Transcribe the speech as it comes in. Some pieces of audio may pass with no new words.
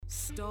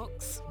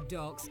Stocks,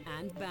 docks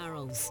and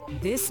barrels.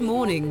 This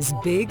morning's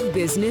Big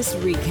Business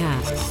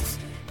Recap.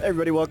 Hey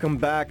everybody, welcome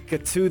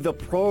back to the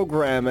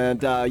program. And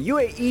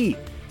UAE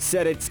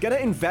said it's going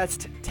to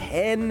invest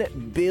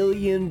 $10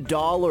 billion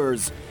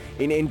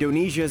in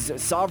Indonesia's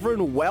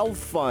sovereign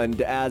wealth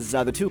fund as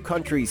the two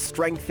countries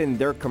strengthen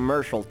their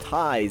commercial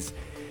ties.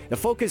 The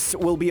focus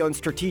will be on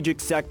strategic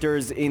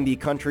sectors in the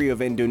country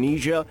of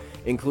Indonesia,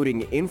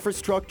 including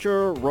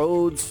infrastructure,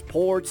 roads,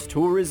 ports,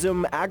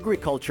 tourism,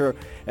 agriculture,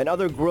 and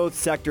other growth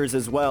sectors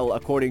as well,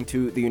 according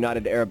to the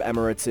United Arab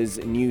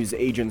Emirates' news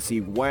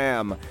agency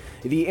WAM.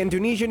 The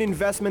Indonesian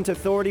Investment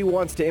Authority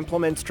wants to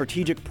implement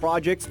strategic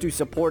projects to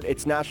support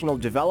its national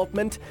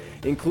development,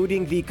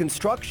 including the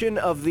construction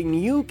of the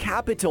new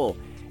capital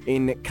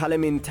in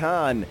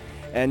Kalimantan.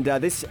 And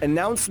this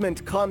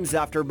announcement comes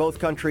after both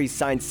countries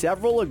signed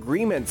several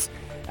agreements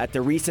at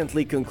the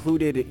recently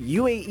concluded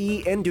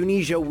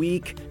UAE-Indonesia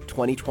Week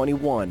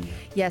 2021.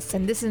 Yes,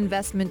 and this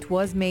investment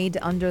was made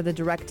under the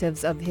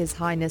directives of His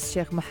Highness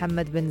Sheikh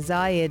Mohammed bin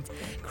Zayed,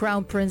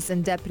 Crown Prince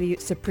and Deputy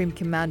Supreme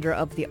Commander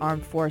of the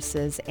Armed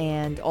Forces,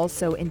 and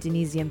also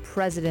Indonesian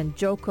President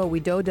Joko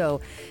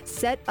Widodo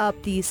set up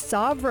the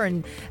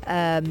Sovereign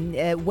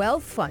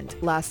Wealth Fund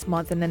last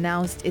month and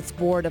announced its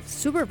board of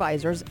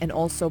supervisors and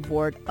also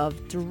board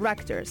of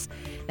directors.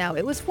 Now,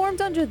 it was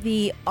formed under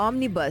the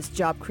Omnibus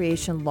Job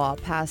Creation Law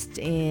passed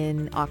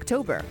in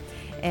October.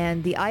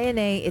 And the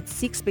INA, it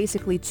seeks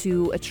basically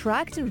to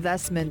attract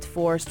investment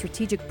for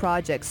strategic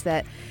projects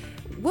that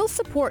will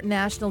support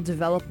national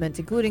development,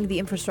 including the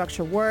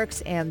infrastructure works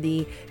and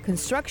the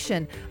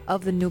construction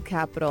of the new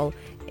capital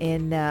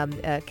in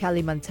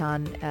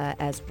Kalimantan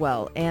as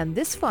well. And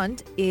this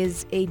fund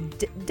is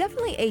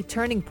definitely a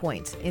turning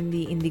point in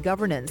the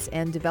governance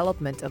and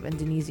development of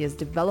Indonesia's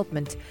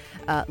development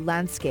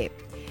landscape.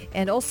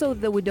 And also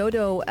the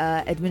Widodo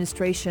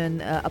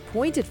administration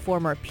appointed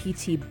former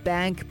PT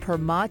Bank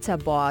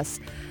Permata boss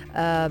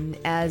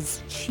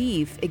as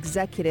chief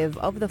executive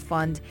of the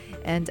fund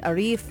and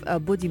Arif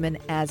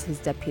Budiman as his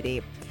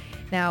deputy.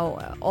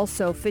 Now,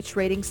 also Fitch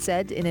Ratings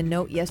said in a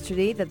note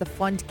yesterday that the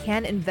fund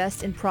can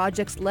invest in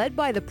projects led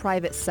by the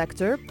private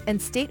sector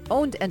and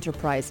state-owned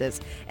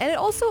enterprises. And it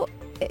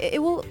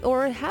will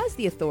or has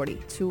the authority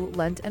to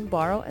lend and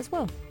borrow as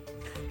well.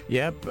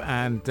 Yep,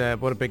 and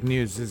what a big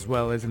news as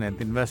well, isn't it?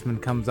 The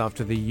investment comes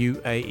after the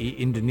UAE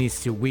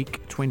Indonesia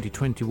Week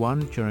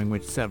 2021, during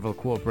which several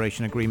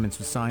cooperation agreements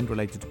were signed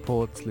related to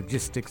ports,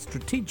 logistics,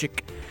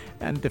 strategic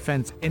and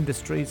defense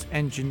industries,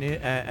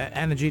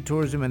 energy,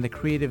 tourism and the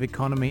creative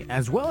economy,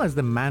 as well as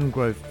the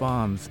mangrove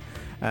farms.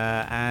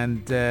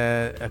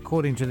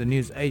 According to the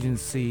news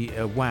agency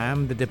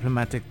WAM, the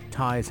diplomatic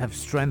ties have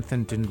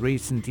strengthened in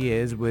recent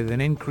years with an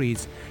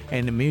increase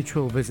in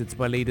mutual visits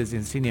by leaders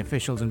and senior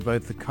officials in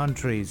both the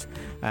countries.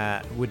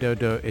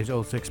 Widodo is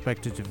also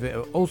expected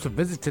to also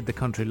visited the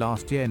country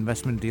last year.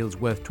 Investment deals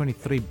worth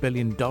 $23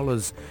 billion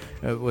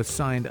were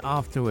signed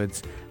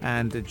afterwards.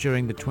 And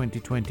during the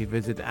 2020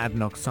 visit,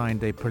 ADNOC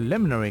signed a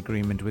preliminary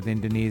agreement with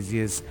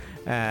Indonesia's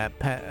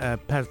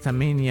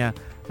Pertamina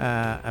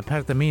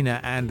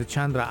and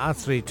Chandra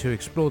Asri to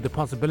explore the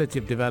possibility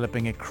of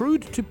developing a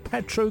crude to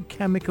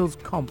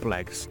petrochemicals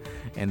complex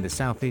in the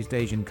Southeast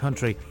Asian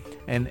country,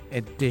 in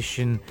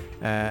addition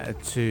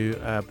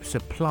to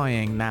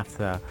supplying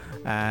naphtha.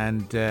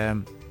 And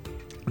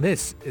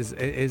this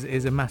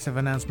is a massive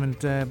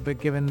announcement, but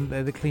given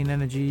the clean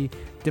energy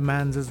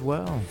demands as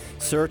well.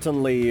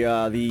 Certainly,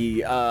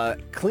 the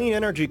clean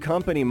energy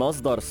company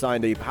Masdar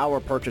signed a power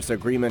purchase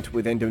agreement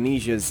with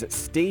Indonesia's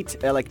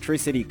state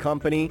electricity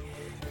company,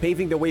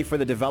 paving the way for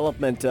the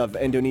development of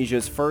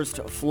Indonesia's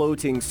first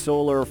floating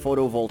solar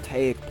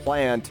photovoltaic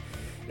plant.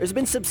 There's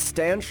been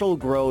substantial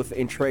growth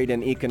in trade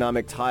and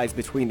economic ties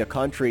between the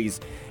countries.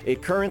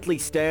 It currently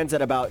stands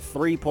at about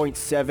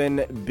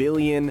 $3.7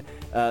 billion,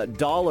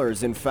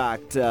 in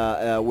fact,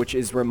 which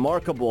is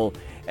remarkable.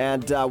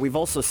 And we've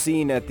also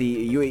seen at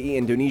the UAE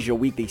Indonesia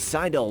Week, they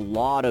signed a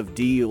lot of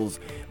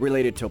deals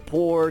related to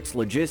ports,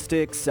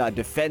 logistics,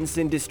 defense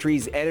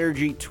industries,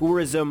 energy,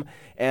 tourism,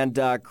 and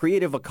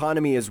creative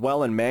economy as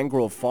well, and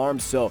mangrove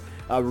farms. So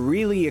a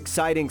really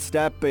exciting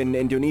step in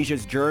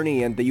Indonesia's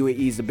journey, and the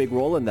UAE is a big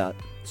role in that.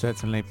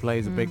 Certainly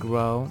plays a big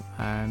role,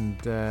 and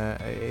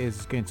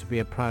is going to be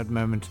a proud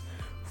moment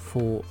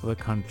for the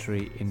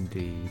country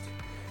indeed.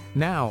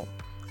 Now,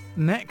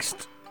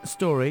 next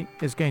story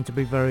is going to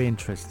be very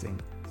interesting.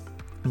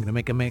 I'm going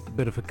to make a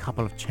bit of a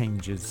couple of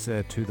changes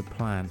to the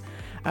plan.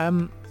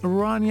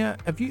 Rania,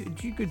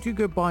 do you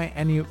go by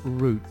any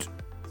route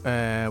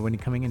when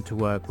you're coming into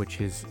work, which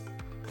is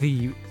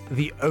the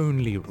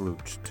only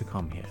route to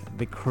come here,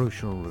 the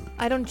crucial route?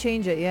 I don't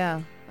change it,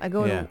 yeah. I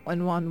go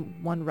on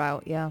one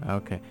route, yeah.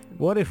 Okay.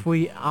 What if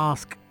we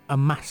ask a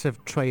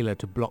massive trailer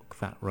to block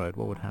that road?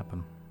 What would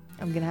happen?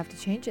 I'm going to have to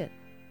change it.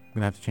 We're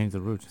going to have to change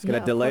the route. It's going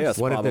to delay us,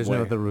 What probably. if there's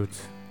no other route?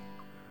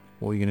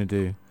 What are you going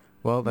to do?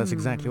 Well, that's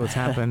exactly what's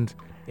happened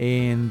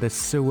in the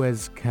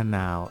Suez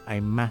Canal. A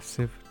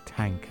massive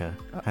tanker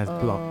has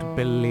blocked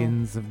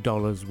billions of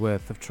dollars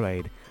worth of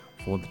trade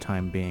for the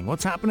time being.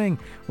 What's happening?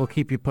 We'll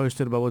keep you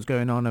posted about what's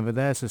going on over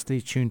there, so stay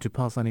tuned to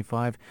Pulse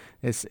 95.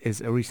 This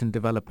is a recent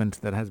development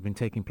that has been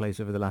taking place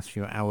over the last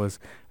few hours,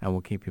 and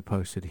we'll keep you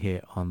posted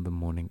here on the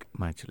Morning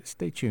Majlis.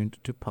 Stay tuned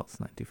to Pulse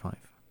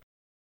 95.